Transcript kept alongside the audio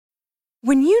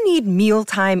When you need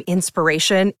mealtime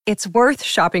inspiration, it's worth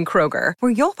shopping Kroger,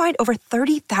 where you'll find over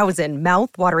 30,000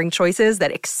 mouth-watering choices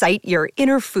that excite your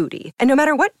inner foodie. And no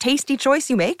matter what tasty choice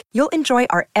you make, you'll enjoy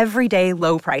our everyday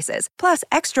low prices, plus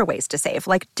extra ways to save,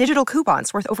 like digital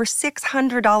coupons worth over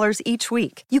 $600 each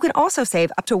week. You can also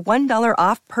save up to $1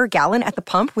 off per gallon at the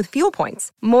pump with fuel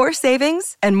points. More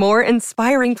savings and more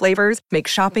inspiring flavors make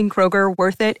shopping Kroger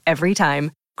worth it every time.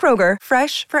 Kroger,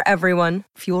 fresh for everyone.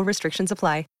 Fuel restrictions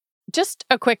apply. Just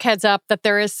a quick heads up that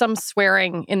there is some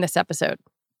swearing in this episode.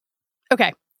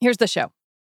 Okay, here's the show.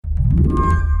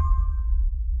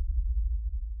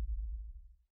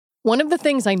 One of the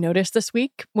things I noticed this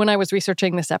week when I was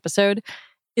researching this episode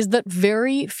is that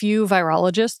very few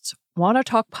virologists want to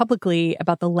talk publicly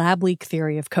about the lab leak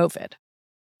theory of COVID.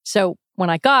 So when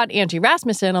I got Angie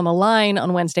Rasmussen on the line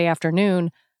on Wednesday afternoon,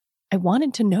 I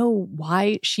wanted to know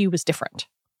why she was different.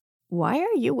 Why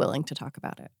are you willing to talk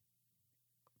about it?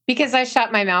 Because I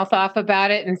shut my mouth off about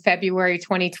it in February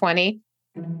 2020.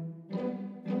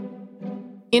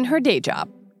 In her day job,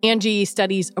 Angie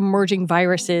studies emerging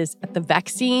viruses at the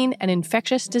Vaccine and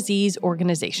Infectious Disease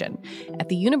Organization at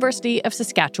the University of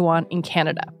Saskatchewan in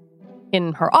Canada.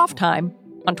 In her off time,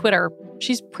 on Twitter,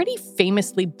 she's pretty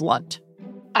famously blunt.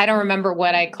 I don't remember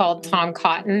what I called Tom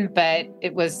Cotton, but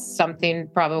it was something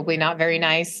probably not very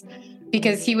nice,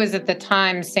 because he was at the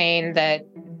time saying that,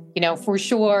 you know, for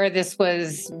sure this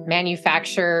was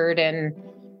manufactured and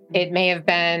it may have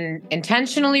been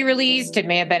intentionally released, it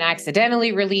may have been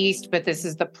accidentally released, but this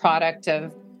is the product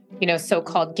of, you know,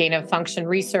 so-called gain-of-function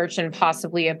research and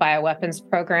possibly a bioweapons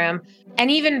program. And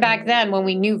even back then, when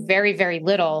we knew very, very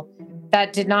little,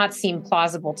 that did not seem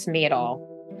plausible to me at all.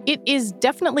 It is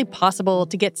definitely possible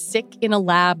to get sick in a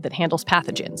lab that handles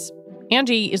pathogens.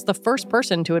 Angie is the first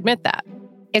person to admit that.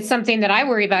 It's something that I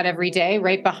worry about every day.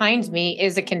 Right behind me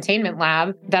is a containment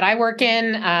lab that I work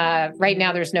in. Right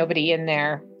now, there's nobody in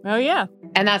there. Oh, yeah.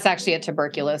 And that's actually a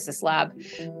tuberculosis lab.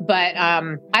 But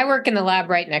I work in the lab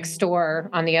right next door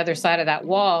on the other side of that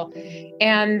wall.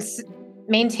 And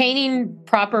maintaining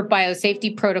proper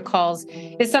biosafety protocols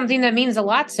is something that means a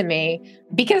lot to me,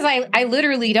 because I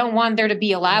literally don't want there to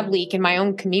be a lab leak in my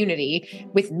own community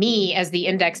with me as the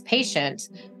index patient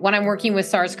when I'm working with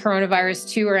SARS coronavirus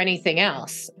 2 or anything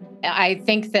else. I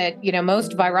think that, you know,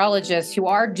 most virologists who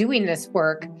are doing this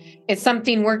work, it's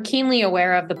something we're keenly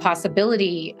aware of the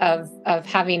possibility of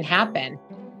having happen.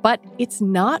 But it's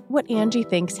not what Angie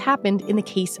thinks happened in the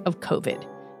case of COVID.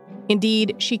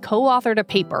 Indeed, she co-authored a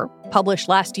paper published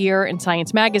last year in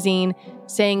Science magazine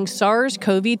saying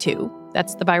SARS-CoV-2,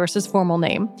 that's the virus's formal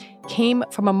name, came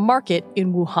from a market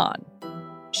in Wuhan.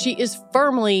 She is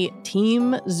firmly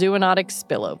Team Zoonotic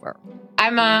Spillover.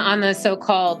 I'm on the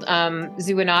so-called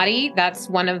Zoonotti. That's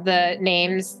one of the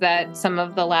names that some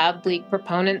of the lab leak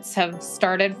proponents have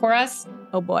started for us.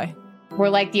 Oh boy. We're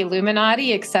like the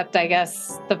Illuminati, except I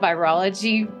guess the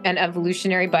virology and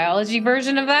evolutionary biology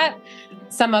version of that.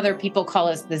 Some other people call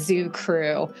us the Zoo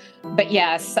Crew. But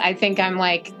yes, I think I'm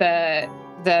like the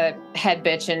head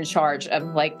bitch in charge of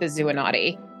like the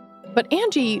Zoonotti. But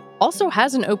Angie also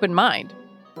has an open mind.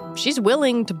 She's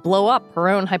willing to blow up her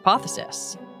own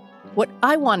hypothesis. What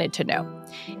I wanted to know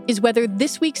is whether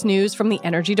this week's news from the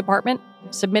Energy Department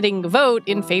submitting a vote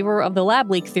in favor of the lab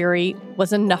leak theory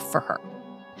was enough for her.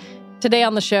 Today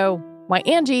on the show, why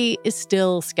Angie is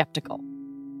still skeptical.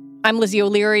 I'm Lizzie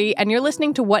O'Leary, and you're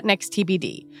listening to What Next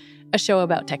TBD, a show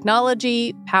about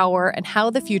technology, power, and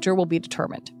how the future will be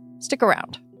determined. Stick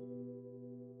around.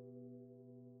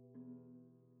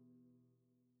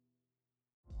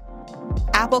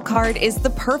 Apple Card is the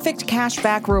perfect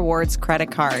cashback rewards credit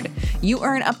card. You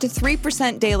earn up to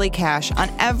 3% daily cash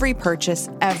on every purchase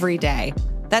every day.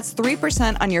 That's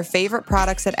 3% on your favorite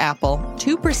products at Apple,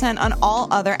 2% on all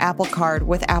other Apple Card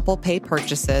with Apple Pay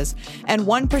purchases, and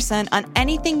 1% on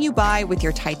anything you buy with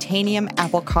your titanium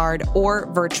Apple Card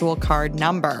or virtual card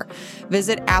number.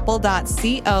 Visit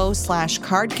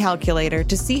apple.co/card calculator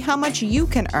to see how much you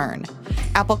can earn.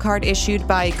 Apple Card issued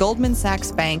by Goldman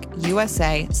Sachs Bank,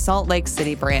 USA, Salt Lake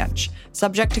City branch.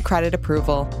 Subject to credit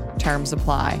approval. Terms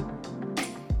apply.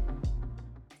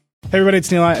 Hey everybody,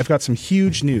 it's Neil. I've got some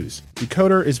huge news.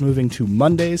 Decoder is moving to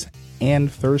Mondays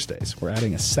and Thursdays. We're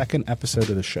adding a second episode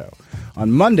of the show. On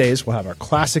Mondays, we'll have our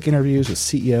classic interviews with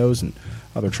CEOs and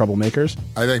other troublemakers.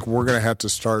 I think we're going to have to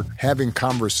start having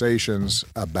conversations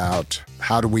about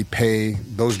how do we pay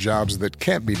those jobs that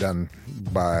can't be done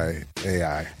by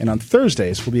AI. And on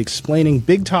Thursdays, we'll be explaining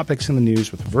big topics in the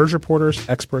news with Verge reporters,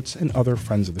 experts, and other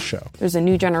friends of the show. There's a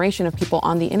new generation of people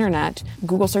on the internet.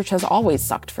 Google search has always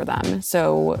sucked for them.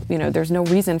 So, there's no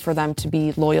reason for them to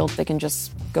be loyal. They can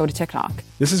just go to TikTok.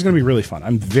 This is going to be really fun.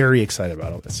 I'm very excited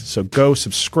about all this. So go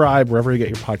subscribe wherever you get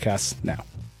your podcasts now.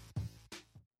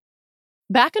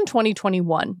 Back in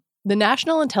 2021, the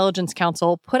National Intelligence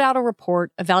Council put out a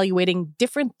report evaluating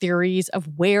different theories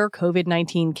of where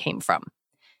COVID-19 came from.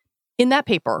 In that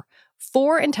paper,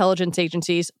 4 intelligence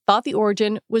agencies thought the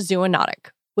origin was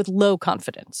zoonotic, with low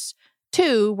confidence.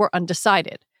 2 were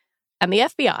undecided. And the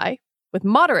FBI, with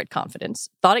moderate confidence,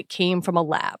 thought it came from a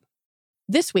lab.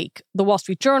 This week, the Wall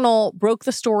Street Journal broke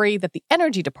the story that the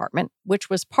Energy Department, which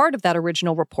was part of that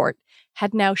original report,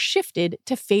 had now shifted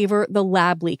to favor the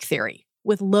lab leak theory,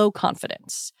 with low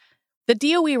confidence. The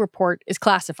DOE report is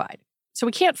classified, so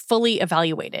we can't fully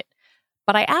evaluate it.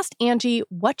 But I asked Angie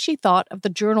what she thought of the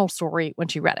journal story when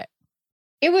she read it.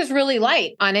 It was really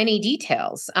light on any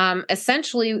details.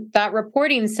 Essentially, that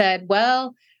reporting said,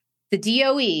 well, the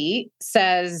DOE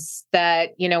says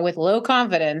that, with low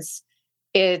confidence,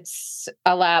 it's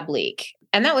a lab leak.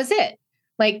 And that was it.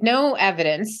 No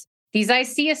evidence. These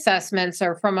IC assessments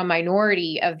are from a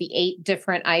minority of the 8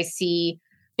 different IC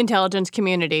intelligence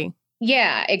community.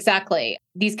 Yeah, exactly.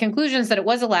 These conclusions that it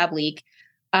was a lab leak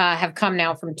have come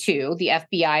now from 2, the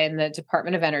FBI and the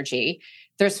Department of Energy.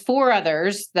 There's 4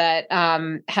 others that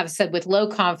have said with low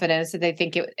confidence that they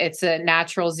think it's a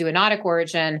natural zoonotic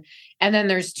origin. And then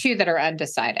there's 2 that are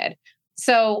undecided.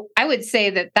 So I would say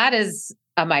that is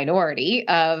a minority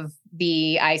of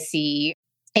the IC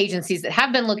agencies that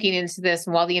have been looking into this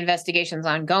while the investigation's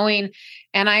ongoing.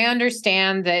 And I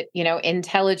understand that,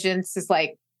 intelligence is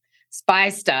like spy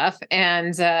stuff,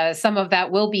 and some of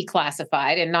that will be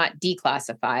classified and not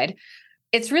declassified.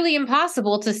 It's really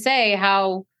impossible to say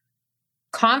how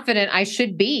confident I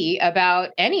should be about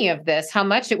any of this, how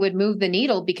much it would move the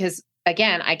needle, because,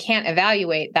 again, I can't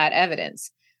evaluate that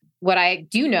evidence. What I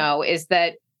do know is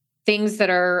that things that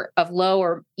are of low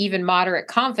or even moderate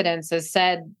confidence, as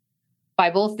said by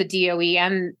both the DOE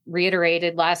and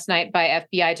reiterated last night by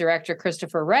FBI Director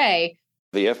Christopher Wray.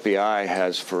 The FBI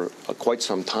has for quite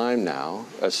some time now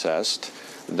assessed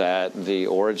that the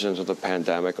origins of the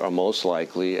pandemic are most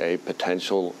likely a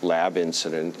potential lab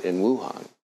incident in Wuhan.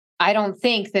 I don't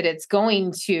think that it's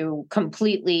going to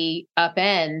completely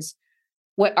upend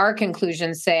what our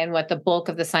conclusions say and what the bulk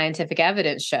of the scientific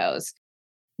evidence shows.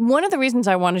 One of the reasons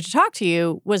I wanted to talk to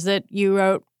you was that you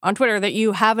wrote on Twitter that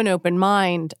you have an open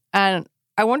mind. And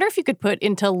I wonder if you could put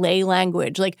into lay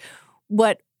language,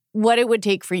 what it would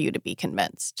take for you to be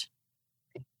convinced.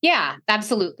 Yeah,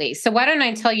 absolutely. So why don't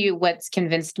I tell you what's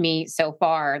convinced me so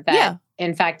far that,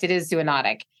 in fact, it is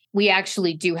zoonotic. We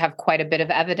actually do have quite a bit of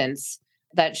evidence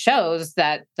that shows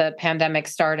that the pandemic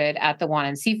started at the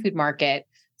Wannon Seafood Market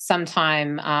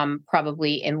sometime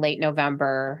probably in late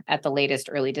November, at the latest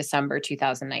early December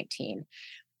 2019.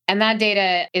 And that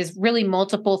data is really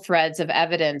multiple threads of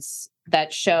evidence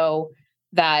that show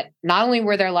that not only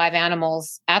were there live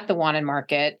animals at the Wannon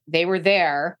Market, they were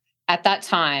there at that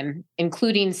time,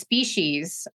 including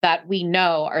species that we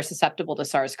know are susceptible to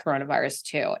SARS coronavirus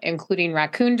 2, including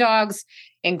raccoon dogs,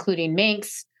 including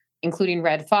minks, including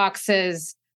red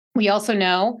foxes. We also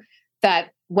know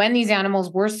that when these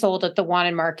animals were sold at the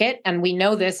Wannon Market, and we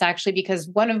know this actually because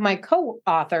one of my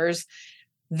co-authors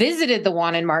visited the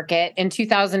Wannon Market in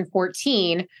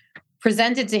 2014,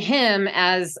 presented to him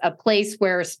as a place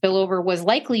where spillover was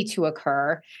likely to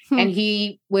occur. And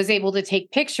he was able to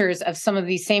take pictures of some of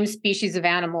these same species of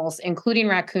animals, including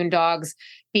raccoon dogs,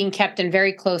 being kept in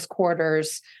very close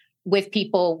quarters with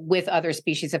people with other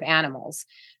species of animals.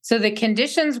 So the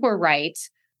conditions were right.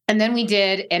 And then we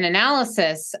did an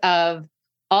analysis of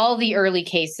all the early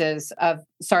cases of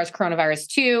SARS coronavirus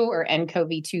 2 or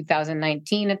nCoV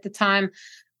 2019 at the time,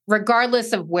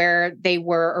 regardless of where they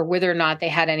were or whether or not they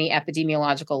had any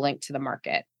epidemiological link to the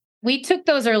market. We took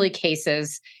those early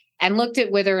cases and looked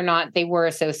at whether or not they were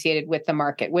associated with the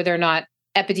market, whether or not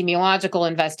epidemiological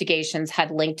investigations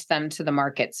had linked them to the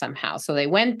market somehow. So they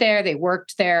went there, they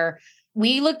worked there.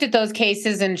 We looked at those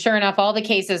cases, and sure enough, all the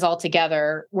cases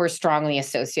altogether were strongly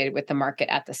associated with the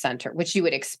market at the center, which you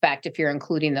would expect if you're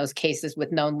including those cases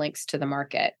with known links to the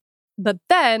market. But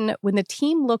then when the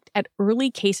team looked at early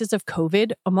cases of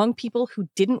COVID among people who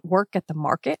didn't work at the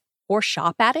market or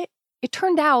shop at it, it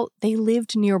turned out they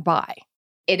lived nearby.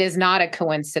 It is not a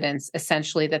coincidence,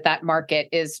 essentially, that market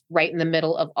is right in the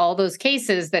middle of all those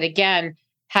cases that, again,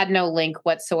 had no link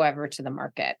whatsoever to the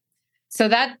market. So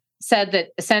that said that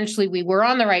essentially we were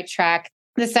on the right track.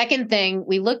 The second thing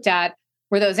we looked at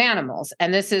were those animals.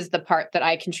 And this is the part that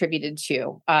I contributed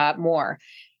to more.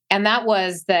 And that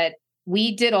was that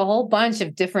we did a whole bunch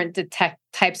of different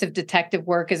types of detective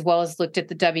work, as well as looked at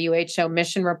the WHO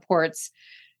mission reports,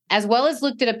 as well as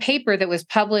looked at a paper that was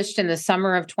published in the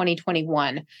summer of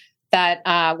 2021 that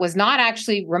was not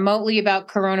actually remotely about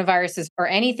coronaviruses or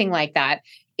anything like that.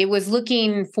 It was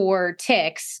looking for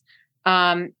ticks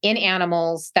in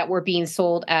animals that were being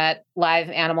sold at live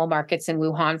animal markets in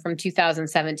Wuhan from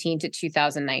 2017 to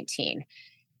 2019.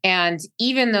 And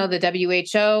even though the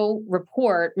WHO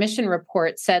mission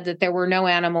report said that there were no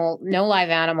live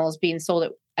animals being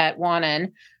sold at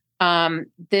Wuhan,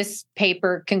 this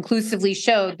paper conclusively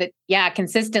showed that,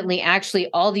 consistently, actually,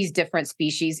 all these different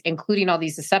species, including all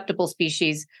these susceptible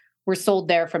species, were sold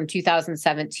there from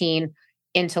 2017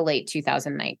 into late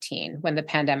 2019, when the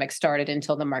pandemic started,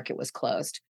 until the market was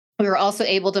closed. We were also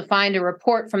able to find a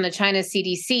report from the China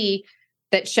CDC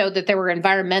that showed that there were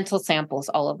environmental samples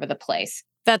all over the place.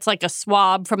 That's like a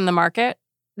swab from the market?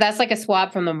 That's like a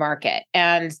swab from the market.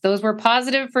 And those were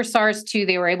positive for SARS-2.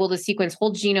 They were able to sequence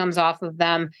whole genomes off of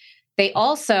them. They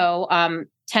also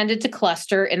tended to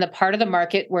cluster in the part of the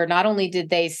market where not only did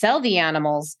they sell the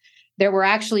animals, there were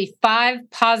actually 5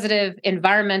 positive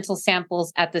environmental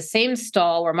samples at the same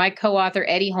stall where my co-author,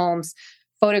 Eddie Holmes,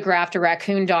 photographed a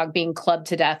raccoon dog being clubbed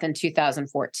to death in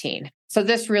 2014. So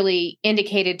this really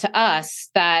indicated to us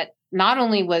that not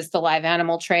only was the live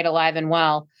animal trade alive and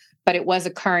well, but it was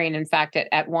occurring, in fact,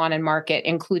 at Wuhan market,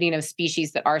 including of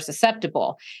species that are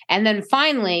susceptible. And then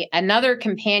finally, another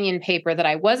companion paper that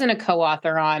I wasn't a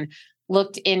co-author on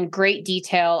looked in great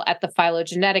detail at the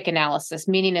phylogenetic analysis,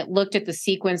 meaning it looked at the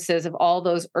sequences of all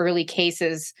those early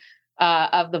cases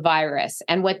of the virus.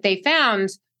 And what they found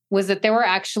was that there were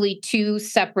actually 2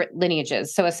 separate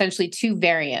lineages, so essentially 2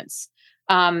 variants.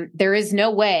 There is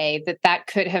no way that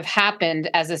could have happened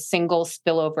as a single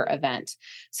spillover event.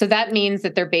 So that means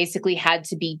that there basically had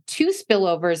to be 2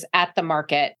 spillovers at the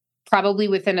market, probably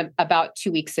within about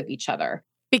 2 weeks of each other.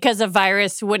 Because a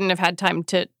virus wouldn't have had time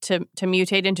to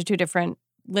mutate into 2 different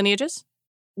lineages?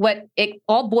 What it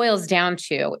all boils down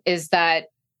to is that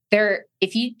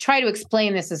if you try to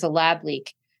explain this as a lab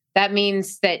leak, that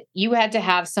means that you had to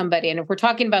have somebody, and if we're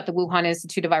talking about the Wuhan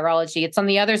Institute of Virology, it's on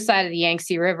the other side of the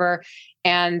Yangtze River,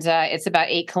 and it's about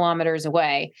 8 kilometers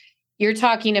away. You're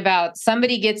talking about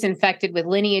somebody gets infected with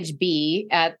lineage B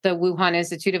at the Wuhan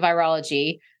Institute of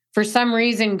Virology, for some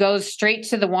reason goes straight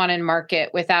to the Wuhan market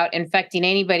without infecting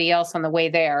anybody else on the way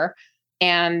there.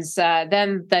 And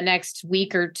then the next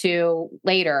week or 2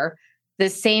 later, the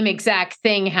same exact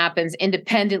thing happens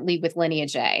independently with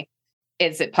lineage A.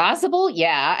 Is it possible?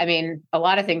 Yeah. I mean, a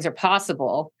lot of things are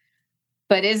possible.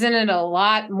 But isn't it a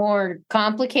lot more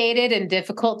complicated and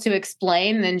difficult to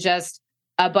explain than just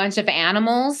a bunch of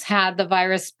animals had the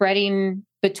virus spreading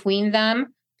between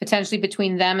them, potentially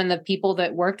between them and the people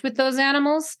that worked with those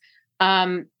animals?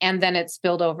 And then it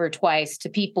spilled over twice to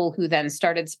people who then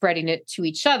started spreading it to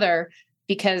each other,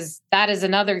 because that is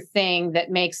another thing that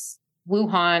makes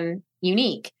Wuhan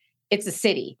unique. It's a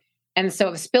city. And so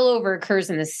if spillover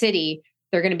occurs in the city,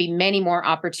 there are going to be many more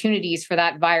opportunities for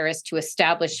that virus to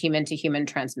establish human-to-human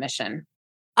transmission.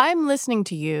 I'm listening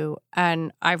to you,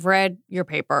 and I've read your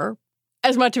paper,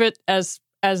 as much of it as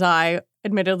I,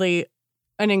 admittedly,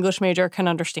 an English major, can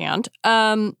understand.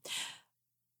 But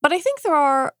I think there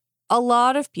are a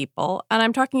lot of people, and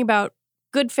I'm talking about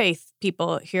good faith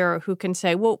people here, who can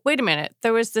say, well, wait a minute,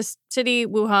 there was this city,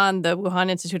 Wuhan, the Wuhan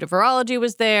Institute of Virology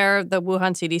was there, the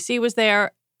Wuhan CDC was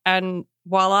there, and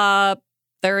voila,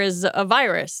 there is a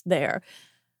virus there.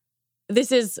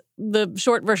 This is the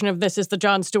short version of this is the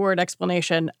Jon Stewart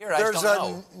explanation. There's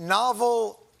a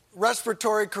novel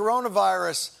respiratory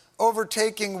coronavirus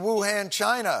overtaking Wuhan,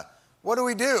 China. What do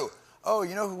we do? Oh,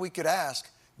 you know who we could ask?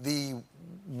 The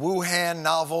Wuhan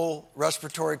Novel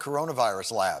Respiratory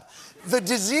Coronavirus Lab. The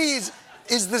disease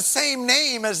is the same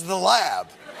name as the lab.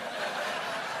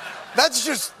 That's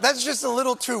just a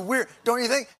little too weird, don't you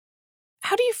think?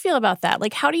 How do you feel about that?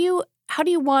 Like, how do you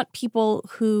want people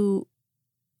who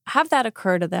have that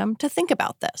occur to them to think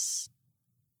about this?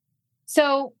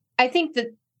 So I think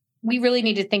that we really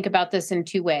need to think about this in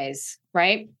 2 ways,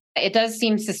 right? It does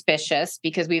seem suspicious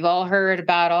because we've all heard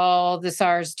about all the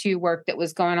SARS-2 work that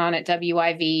was going on at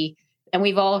WIV. And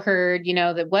we've all heard,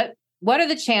 that what are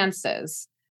the chances,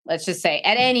 let's just say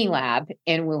at any lab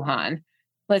in Wuhan,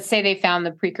 let's say they found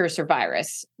the precursor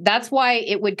virus. That's why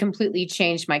it would completely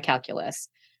change my calculus.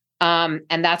 And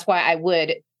that's why I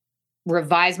would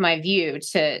revise my view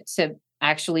to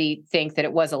actually think that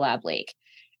it was a lab leak.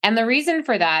 And the reason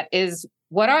for that is,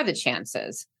 what are the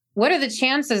chances? What are the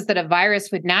chances that a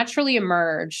virus would naturally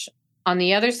emerge on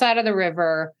the other side of the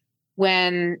river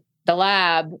when the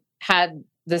lab had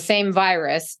the same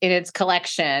virus in its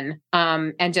collection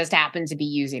and just happened to be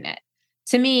using it.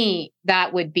 To me,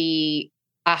 that would be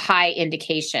a high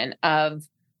indication of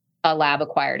a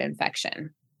lab-acquired infection.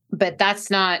 But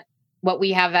that's not what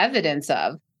we have evidence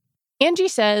of. Angie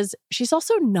says she's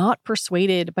also not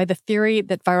persuaded by the theory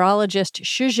that virologist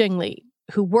Shi Zhengli,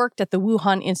 who worked at the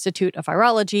Wuhan Institute of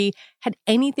Virology, had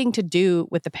anything to do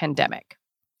with the pandemic.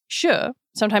 Shi,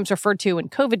 sometimes referred to in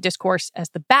COVID discourse as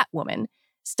the Batwoman,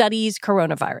 studies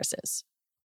coronaviruses.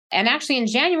 And actually, in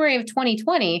January of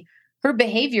 2020, her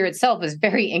behavior itself is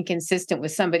very inconsistent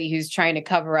with somebody who's trying to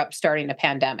cover up starting a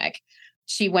pandemic.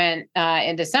 She went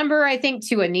in December, I think,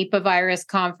 to a Nipah virus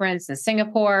conference in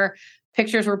Singapore.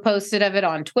 Pictures were posted of it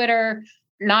on Twitter,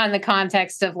 not in the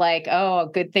context of like, oh,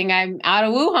 good thing I'm out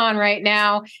of Wuhan right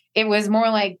now. It was more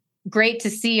like, great to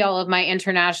see all of my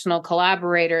international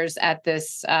collaborators at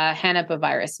this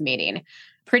Nipah meeting.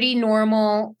 Pretty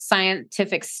normal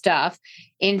scientific stuff.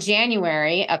 In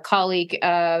January, a colleague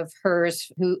of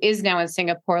hers who is now in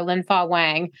Singapore, Linfa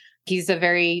Wang, he's a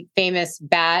very famous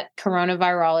bat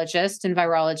coronavirologist and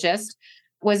virologist,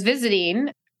 was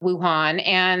visiting Wuhan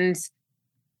and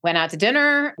went out to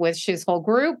dinner with his whole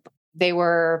group. They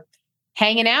were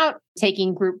hanging out,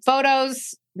 taking group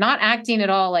photos, not acting at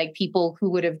all like people who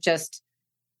would have just,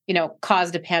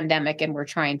 caused a pandemic and were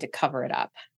trying to cover it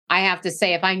up. I have to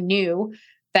say, if I knew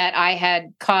that I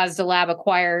had caused a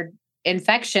lab-acquired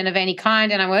infection of any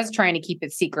kind and I was trying to keep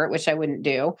it secret, which I wouldn't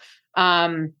do,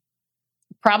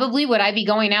 probably would I be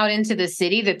going out into the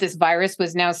city that this virus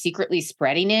was now secretly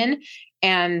spreading in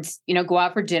and, go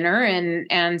out for dinner and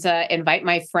invite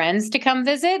my friends to come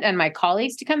visit and my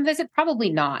colleagues to come visit? Probably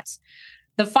not.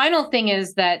 The final thing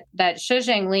is that Shi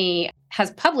Zhengli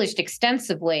has published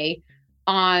extensively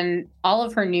on all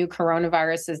of her new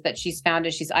coronaviruses that she's found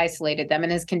as she's isolated them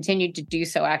and has continued to do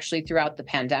so actually throughout the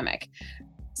pandemic.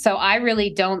 So I really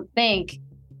don't think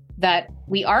that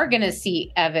we are going to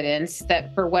see evidence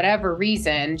that for whatever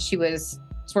reason, she was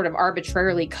sort of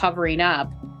arbitrarily covering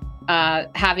up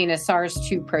having a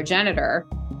SARS-2 progenitor.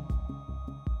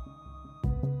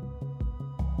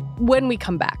 When we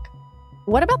come back,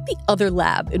 what about the other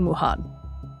lab in Wuhan?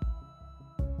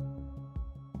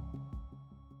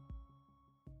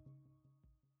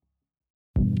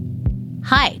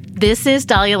 Hi, this is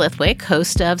Dahlia Lithwick,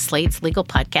 host of Slate's legal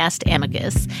podcast,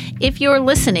 Amicus. If you're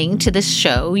listening to this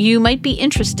show, you might be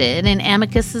interested in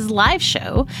Amicus's live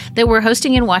show that we're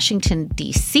hosting in Washington,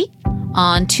 D.C.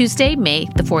 on Tuesday, May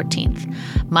the 14th.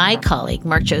 My colleague,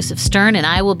 Mark Joseph Stern, and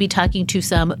I will be talking to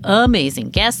some amazing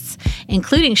guests,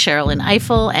 including Sherrilyn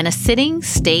Ifill and a sitting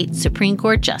state Supreme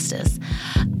Court justice,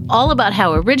 all about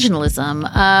how originalism,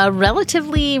 a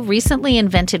relatively recently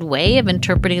invented way of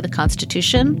interpreting the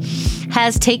Constitution,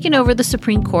 has taken over the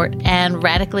Supreme Court and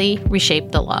radically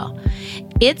reshaped the law.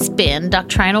 It's been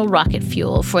doctrinal rocket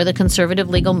fuel for the conservative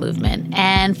legal movement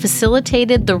and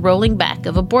facilitated the rolling back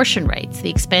of abortion rights, the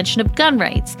expansion of gun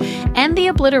rights, and the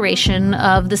obliteration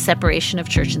of the separation of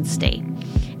church and state.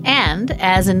 And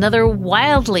as another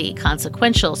wildly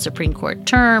consequential Supreme Court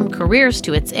term careers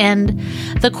to its end,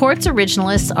 the court's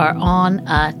originalists are on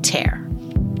a tear.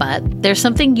 But there's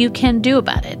something you can do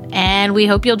about it, and we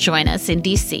hope you'll join us in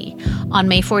D.C. on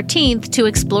May 14th to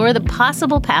explore the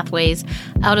possible pathways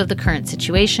out of the current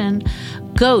situation.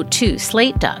 Go to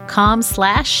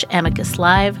slate.com/Amicus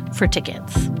Live for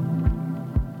tickets.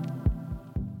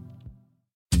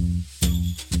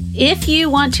 If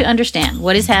you want to understand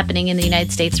what is happening in the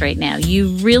United States right now,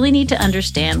 you really need to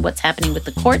understand what's happening with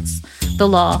the courts, the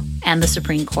law, and the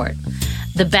Supreme Court.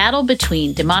 The battle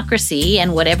between democracy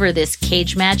and whatever this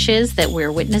cage match is that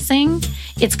we're witnessing,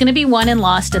 it's going to be won and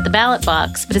lost at the ballot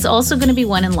box, but it's also going to be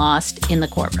won and lost in the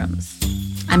courtrooms.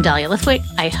 I'm Dahlia Lithwick.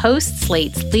 I host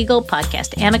Slate's legal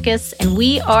podcast, Amicus, and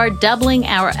we are doubling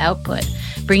our output,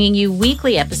 bringing you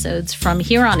weekly episodes from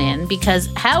here on in, because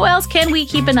how else can we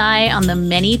keep an eye on the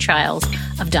many trials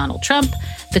of Donald Trump,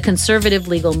 the conservative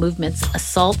legal movement's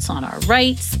assaults on our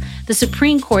rights, the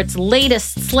Supreme Court's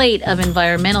latest slate of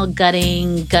environmental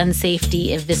gutting, gun safety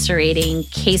eviscerating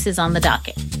cases on the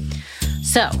docket.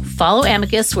 So follow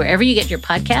Amicus wherever you get your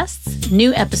podcasts.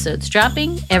 New episodes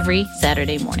dropping every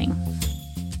Saturday morning.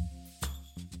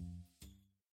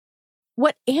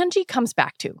 What Angie comes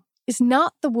back to is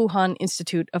not the Wuhan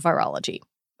Institute of Virology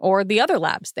or the other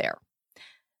labs there.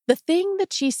 The thing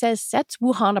that she says sets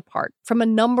Wuhan apart from a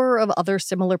number of other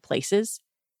similar places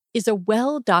is a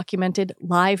well-documented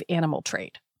live animal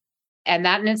trade. And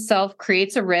that in itself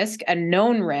creates a risk, a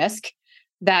known risk,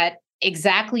 that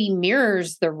exactly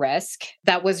mirrors the risk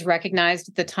that was recognized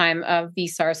at the time of the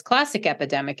SARS classic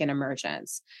epidemic and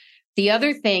emergence. The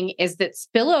other thing is that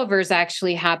spillovers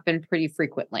actually happen pretty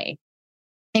frequently,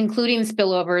 including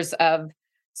spillovers of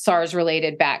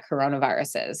SARS-related bat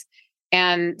coronaviruses.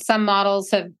 And some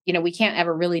models have, we can't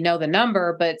ever really know the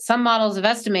number, but some models have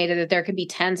estimated that there could be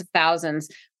tens of thousands,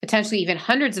 potentially even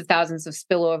hundreds of thousands of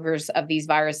spillovers of these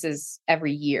viruses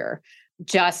every year,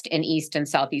 just in East and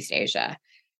Southeast Asia.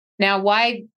 Now,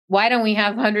 why don't we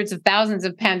have hundreds of thousands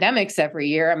of pandemics every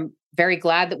year? I'm very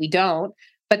glad that we don't.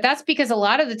 But that's because a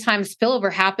lot of the time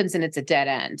spillover happens and it's a dead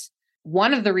end.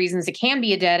 One of the reasons it can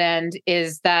be a dead end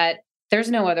is that there's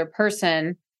no other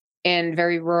person in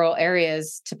very rural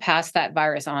areas to pass that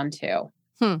virus on to.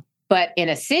 But in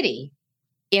a city,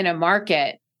 in a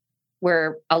market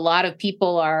where a lot of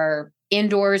people are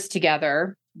indoors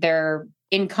together, they're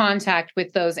in contact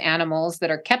with those animals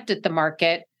that are kept at the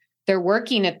market, they're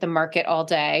working at the market all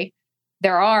day,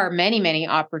 there are many, many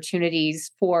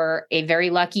opportunities for a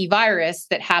very lucky virus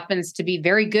that happens to be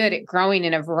very good at growing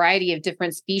in a variety of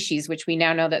different species, which we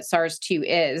now know that SARS-2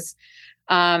 is,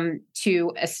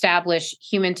 to establish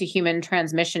human-to-human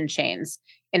transmission chains.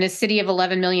 In a city of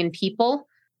 11 million people,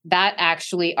 that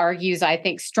actually argues, I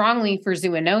think, strongly for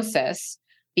zoonosis,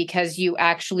 because you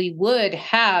actually would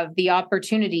have the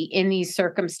opportunity in these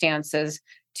circumstances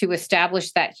to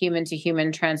establish that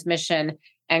human-to-human transmission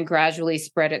and gradually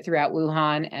spread it throughout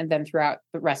Wuhan and then throughout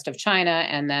the rest of China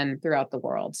and then throughout the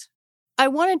world. I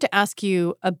wanted to ask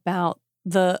you about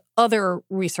the other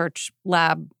research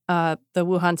lab, the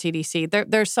Wuhan CDC.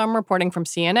 There's some reporting from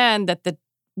CNN that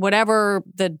whatever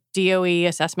the DOE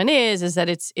assessment is that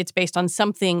it's based on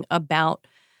something about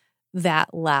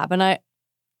that lab. And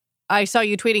I saw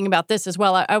you tweeting about this as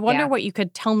well. I wonder what you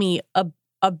could tell me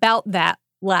about that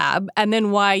lab and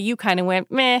then why you kind of went,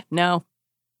 meh, no.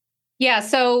 Yeah,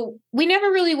 so we never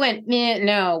really went, meh,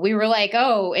 no. We were like,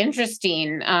 oh,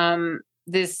 interesting.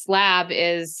 This lab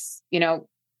is,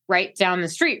 right down the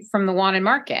street from the Wuhan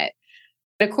market.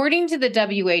 According to the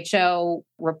WHO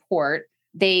report,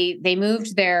 they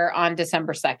moved there on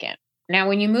December 2nd. Now,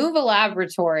 when you move a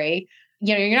laboratory,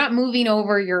 you're not moving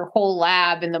over your whole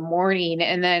lab in the morning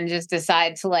and then just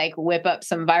decide to whip up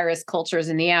some virus cultures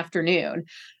in the afternoon.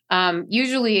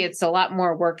 Usually it's a lot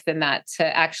more work than that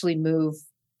to actually move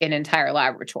an entire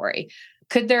laboratory.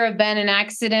 Could there have been an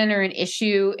accident or an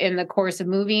issue in the course of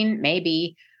moving?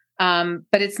 Maybe. But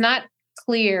it's not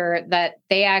clear that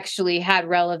they actually had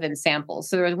relevant samples.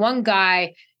 So there was one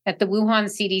guy at the Wuhan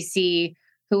CDC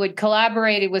who had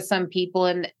collaborated with some people,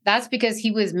 and that's because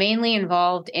he was mainly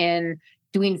involved in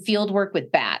doing field work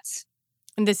with bats.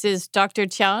 And this is Dr.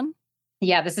 Tian?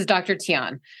 Yeah, this is Dr.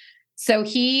 Tian. So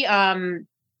he,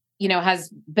 has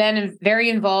been very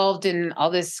involved in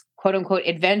all this quote unquote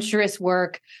adventurous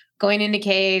work, going into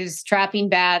caves, trapping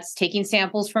bats, taking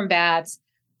samples from bats,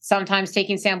 sometimes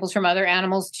taking samples from other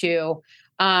animals too.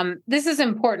 This is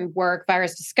important work,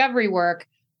 virus discovery work.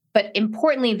 But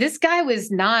importantly, this guy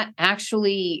was not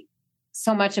actually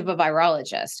so much of a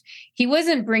virologist. He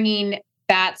wasn't bringing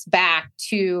bats back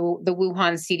to the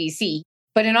Wuhan CDC.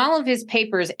 But in all of his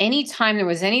papers, anytime there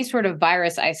was any sort of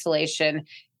virus isolation,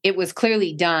 it was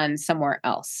clearly done somewhere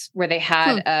else where they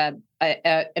had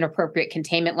an appropriate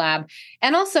containment lab,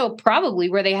 and also probably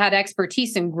where they had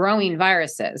expertise in growing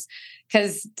viruses.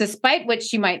 Because despite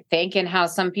what you might think and how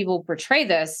some people portray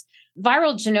this,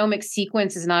 viral genomic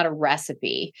sequence is not a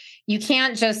recipe. You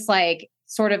can't just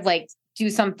do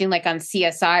something like on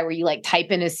CSI where you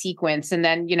type in a sequence and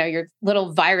then, your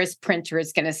little virus printer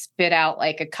is going to spit out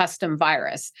a custom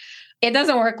virus. It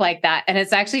doesn't work like that. And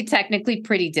it's actually technically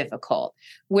pretty difficult.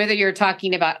 Whether you're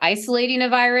talking about isolating a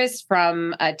virus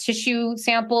from a tissue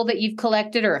sample that you've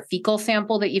collected or a fecal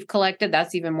sample that you've collected,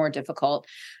 that's even more difficult.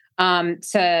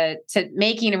 To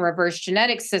making a reverse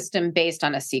genetic system based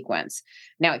on a sequence.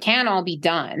 Now, it can all be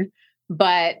done,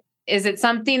 but is it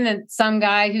something that some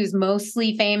guy who's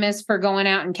mostly famous for going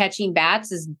out and catching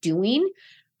bats is doing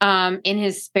in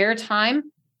his spare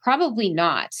time? Probably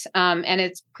not. And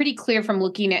it's pretty clear from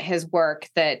looking at his work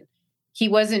that he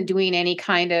wasn't doing any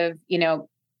kind of,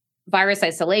 virus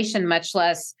isolation, much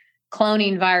less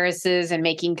cloning viruses and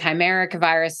making chimeric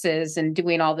viruses and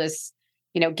doing all this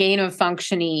gain of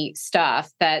function-y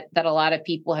stuff that a lot of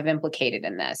people have implicated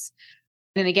in this.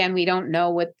 And again, we don't know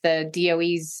what the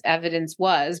DOE's evidence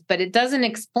was, but it doesn't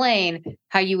explain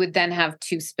how you would then have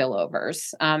two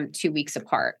spillovers 2 weeks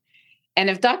apart. And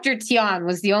if Dr. Tian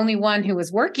was the only one who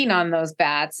was working on those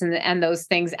bats and those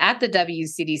things at the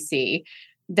WCDC,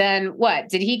 then what?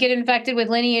 Did he get infected with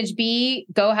lineage B,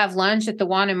 go have lunch at the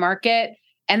Wuhan market,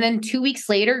 and then 2 weeks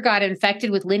later got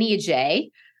infected with lineage A?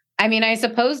 I mean, I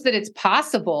suppose that it's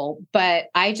possible, but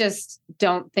I just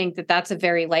don't think that that's a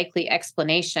very likely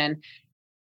explanation.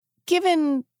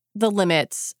 Given the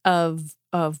limits of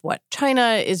what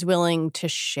China is willing to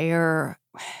share,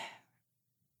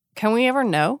 can we ever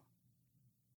know?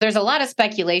 There's a lot of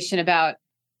speculation about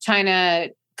China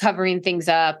covering things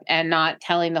up and not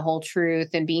telling the whole truth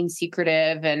and being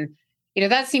secretive. And,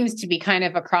 that seems to be kind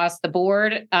of across the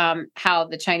board, how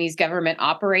the Chinese government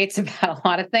operates about a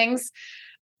lot of things.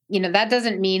 That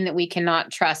doesn't mean that we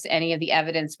cannot trust any of the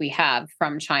evidence we have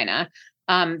from China.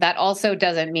 That also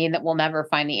doesn't mean that we'll never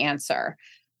find the answer.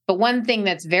 But one thing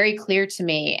that's very clear to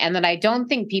me, and that I don't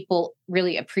think people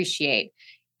really appreciate,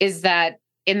 is that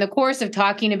in the course of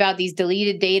talking about these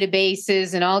deleted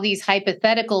databases and all these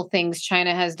hypothetical things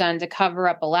China has done to cover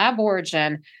up a lab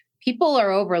origin, people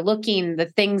are overlooking the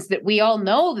things that we all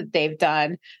know that they've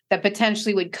done that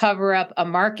potentially would cover up a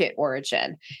market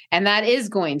origin. And that is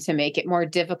going to make it more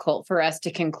difficult for us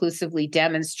to conclusively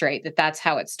demonstrate that that's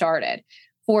how it started.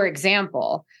 For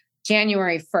example,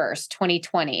 January 1st,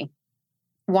 2020,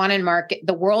 Wuhan Market,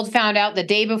 the world found out the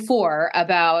day before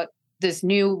about this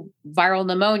new viral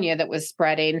pneumonia that was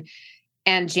spreading.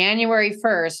 And January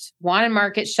 1st, Wuhan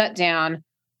Market shut down,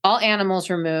 all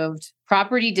animals removed,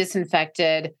 property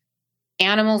disinfected,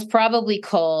 animals probably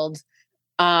culled,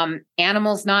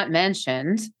 animals not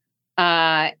mentioned,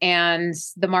 and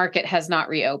the market has not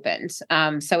reopened.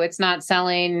 So it's not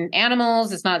selling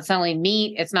animals, it's not selling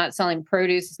meat, it's not selling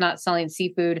produce, it's not selling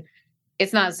seafood,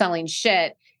 it's not selling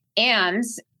shit. And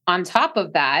on top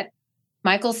of that,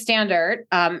 Michael Standard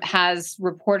has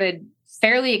reported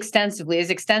fairly extensively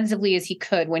as he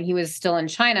could when he was still in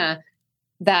China,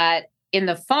 that in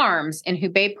the farms in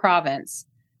Hubei province,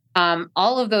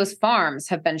 all of those farms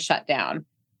have been shut down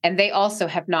and they also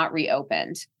have not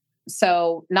reopened.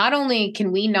 So not only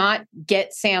can we not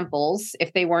get samples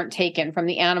if they weren't taken from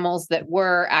the animals that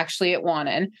were actually at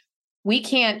Wuhan, we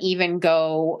can't even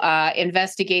go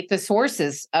investigate the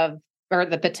sources or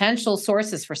the potential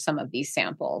sources for some of these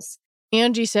samples.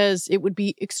 Angie says it would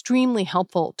be extremely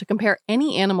helpful to compare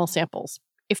any animal samples,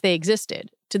 if they existed,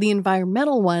 to the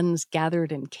environmental ones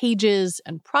gathered in cages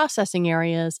and processing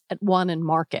areas at Wuhan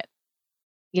Market.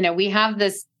 We have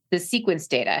this sequence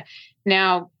data.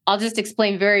 Now, I'll just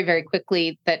explain very, very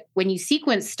quickly that when you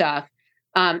sequence stuff,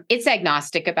 it's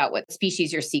agnostic about what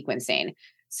species you're sequencing.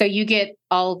 So you get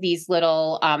all these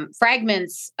little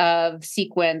fragments of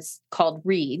sequence called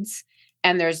reads,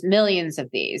 and there's millions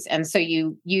of these. And so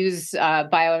you use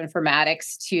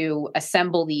bioinformatics to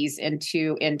assemble these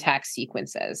into intact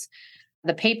sequences.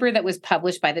 The paper that was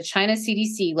published by the China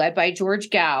CDC, led by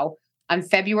George Gao, on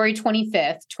February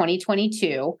 25th,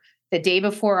 2022, the day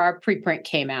before our preprint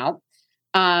came out,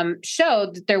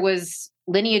 showed that there was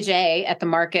lineage A at the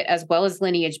market as well as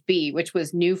lineage B, which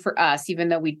was new for us, even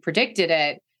though we'd predicted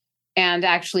it, and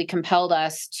actually compelled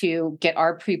us to get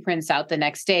our preprints out the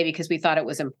next day because we thought it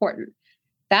was important.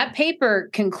 That paper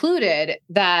concluded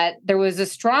that there was a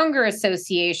stronger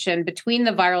association between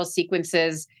the viral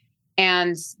sequences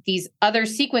and these other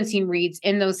sequencing reads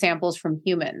in those samples from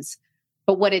humans.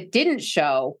 But what it didn't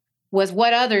show was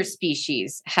what other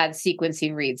species had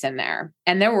sequencing reads in there.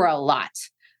 And there were a lot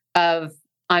of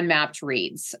unmapped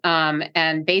reads.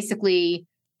 And basically,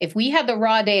 if we had the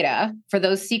raw data for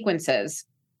those sequences,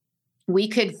 we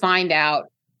could find out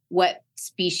what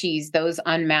species those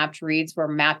unmapped reads were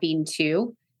mapping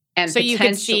to. And so you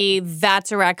could see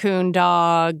that's a raccoon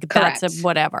dog, Correct. That's a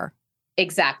whatever.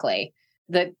 Exactly.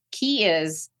 The key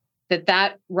is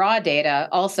that raw data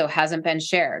also hasn't been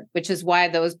shared, which is why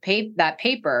that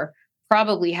paper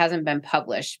probably hasn't been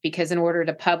published, because in order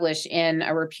to publish in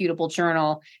a reputable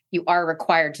journal, you are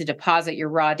required to deposit your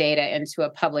raw data into a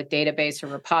public database or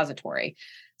repository.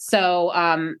 So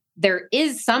there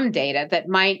is some data that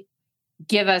might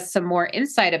give us some more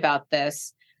insight about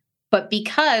this. But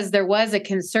because there was a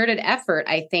concerted effort,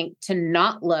 I think, to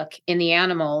not look in the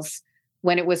animals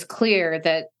when it was clear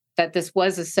that this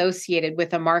was associated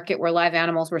with a market where live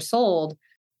animals were sold,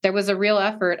 there was a real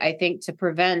effort, I think, to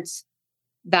prevent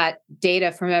that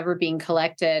data from ever being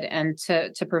collected and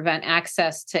to prevent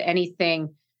access to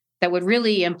anything that would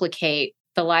really implicate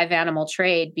the live animal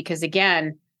trade. Because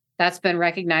again, that's been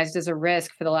recognized as a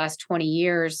risk for the last 20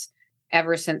 years,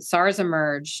 ever since SARS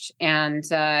emerged. And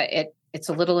it's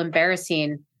a little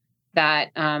embarrassing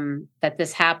that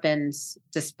this happens,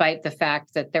 despite the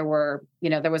fact that there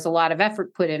was a lot of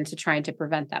effort put into trying to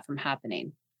prevent that from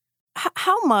happening.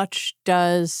 How much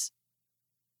does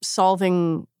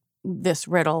solving this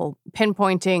riddle,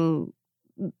 pinpointing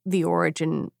the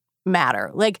origin,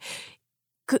 matter? Like,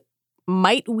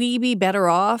 might we be better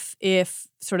off if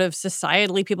sort of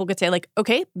societally people could say, like,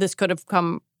 okay, this could have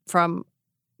come from,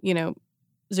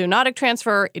 zoonotic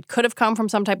transfer. It could have come from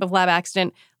some type of lab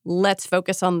accident. let's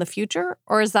focus on the future?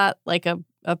 Or is that like a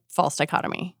false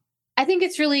dichotomy? I think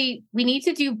it's really, we need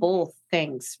to do both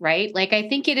things, right? Like, I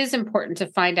think it is important to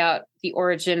find out the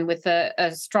origin with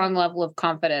a strong level of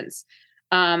confidence.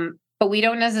 But we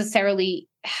don't necessarily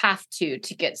have to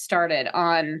get started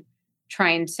on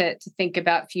trying to think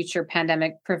about future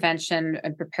pandemic prevention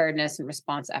and preparedness and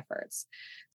response efforts.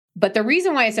 But the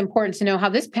reason why it's important to know how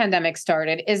this pandemic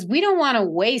started is we don't want to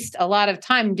waste a lot of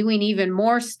time doing even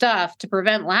more stuff to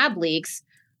prevent lab leaks,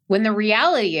 when the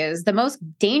reality is the most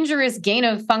dangerous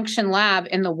gain-of-function lab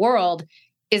in the world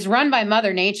is run by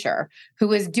Mother Nature,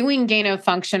 who is doing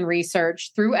gain-of-function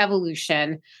research through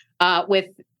evolution with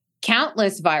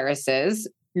countless viruses,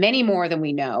 many more than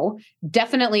we know.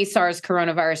 Definitely SARS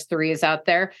coronavirus 3 is out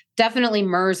there. Definitely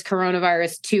MERS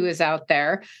coronavirus 2 is out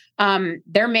there.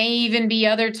 There may even be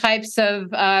other types of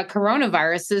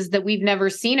coronaviruses that we've never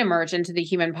seen emerge into the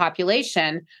human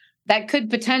population that could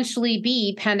potentially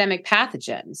be pandemic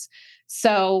pathogens.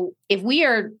 So if we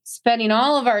are spending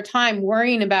all of our time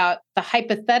worrying about the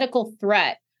hypothetical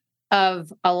threat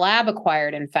of a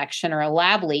lab-acquired infection or a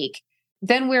lab leak,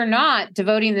 then we're not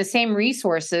devoting the same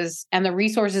resources and the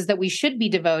resources that we should be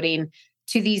devoting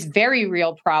to these very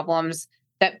real problems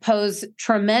that pose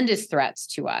tremendous threats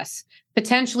to us,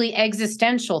 potentially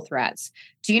existential threats.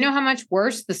 Do you know how much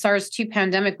worse the SARS-2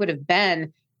 pandemic would have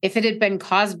been if it had been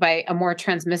caused by a more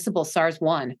transmissible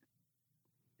SARS-1?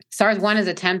 SARS-1 is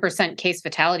a 10% case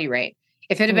fatality rate.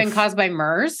 If it had been caused by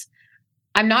MERS,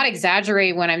 I'm not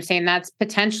exaggerating when I'm saying that's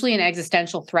potentially an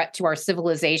existential threat to our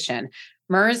civilization.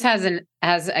 MERS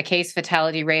has a case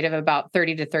fatality rate of about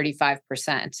 30 to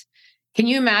 35%. Can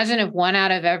you imagine if 1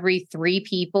 out of every 3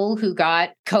 people who got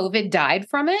COVID died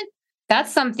from it?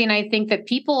 That's something I think that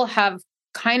people have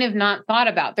kind of not thought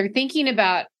about. They're thinking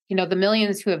about, the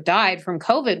millions who have died from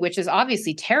COVID, which is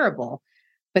obviously terrible,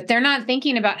 but they're not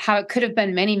thinking about how it could have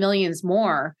been many millions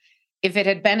more if it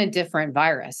had been a different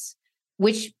virus,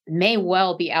 which may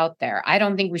well be out there. I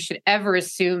don't think we should ever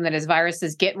assume that as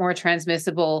viruses get more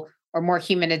transmissible or more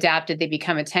human adapted, they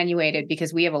become attenuated,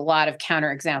 because we have a lot of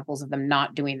counterexamples of them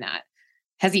not doing that.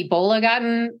 Has Ebola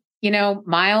gotten,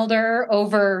 milder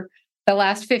over the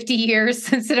last 50 years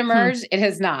since it emerged? It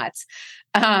has not.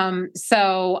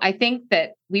 So I think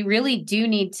that we really do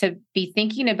need to be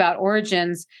thinking about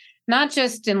origins, not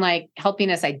just in helping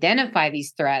us identify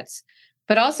these threats,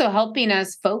 but also helping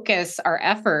us focus our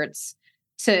efforts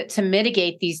to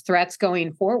mitigate these threats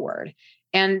going forward.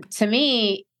 And to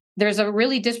me, there's a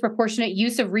really disproportionate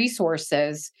use of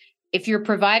resources if you're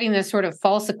providing this sort of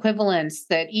false equivalence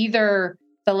that either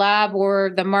the lab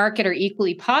or the market are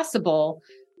equally possible,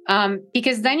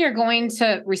 because then you're going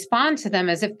to respond to them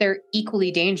as if they're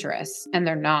equally dangerous, and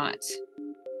they're not.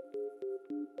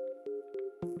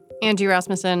 Angie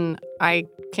Rasmussen, I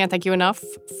can't thank you enough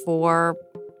for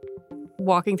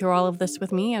walking through all of this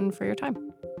with me and for your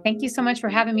time. Thank you so much for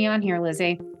having me on here,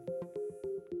 Lizzie.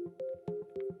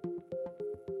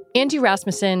 Angie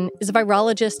Rasmussen is a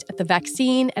virologist at the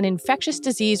Vaccine and Infectious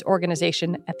Disease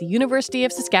Organization at the University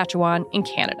of Saskatchewan in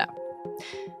Canada.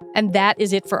 And that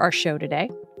is it for our show today.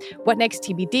 What Next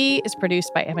TBD is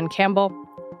produced by Evan Campbell.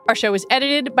 Our show is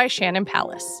edited by Shannon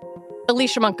Pallas.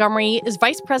 Alicia Montgomery is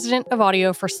Vice President of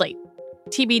Audio for Slate.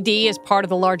 TBD is part of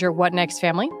the larger What Next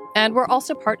family, and we're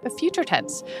also part of Future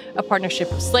Tense, a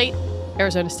partnership of Slate,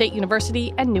 Arizona State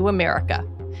University, and New America.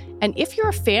 And if you're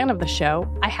a fan of the show,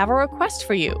 I have a request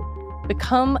for you.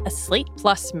 Become a Slate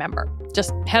Plus member.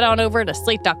 Just head on over to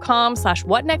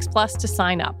slate.com/whatnextplus to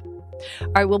sign up.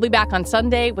 All right, we'll be back on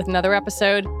Sunday with another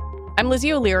episode. I'm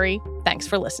Lizzie O'Leary. Thanks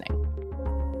for listening.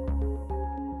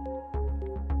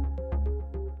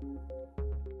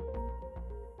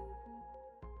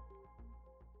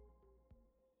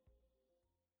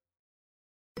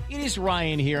 It is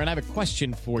Ryan here, and I have a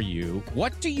question for you.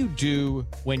 What do you do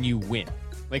when you win?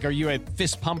 Like, are you a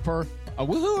fist pumper, a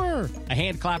woo-hooer, a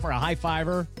hand clapper, a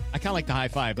high-fiver? I kind of like the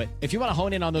high-five, but if you want to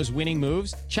hone in on those winning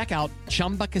moves, check out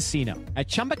Chumba Casino. At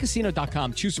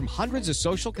ChumbaCasino.com, choose from hundreds of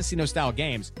social casino-style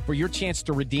games for your chance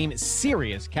to redeem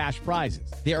serious cash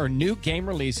prizes. There are new game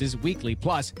releases weekly,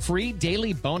 plus free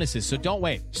daily bonuses, so don't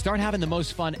wait. Start having the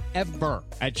most fun ever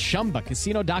at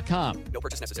ChumbaCasino.com. No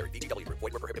purchase necessary. VGW Group.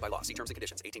 Void where prohibited by law. See terms and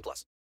conditions. 18+.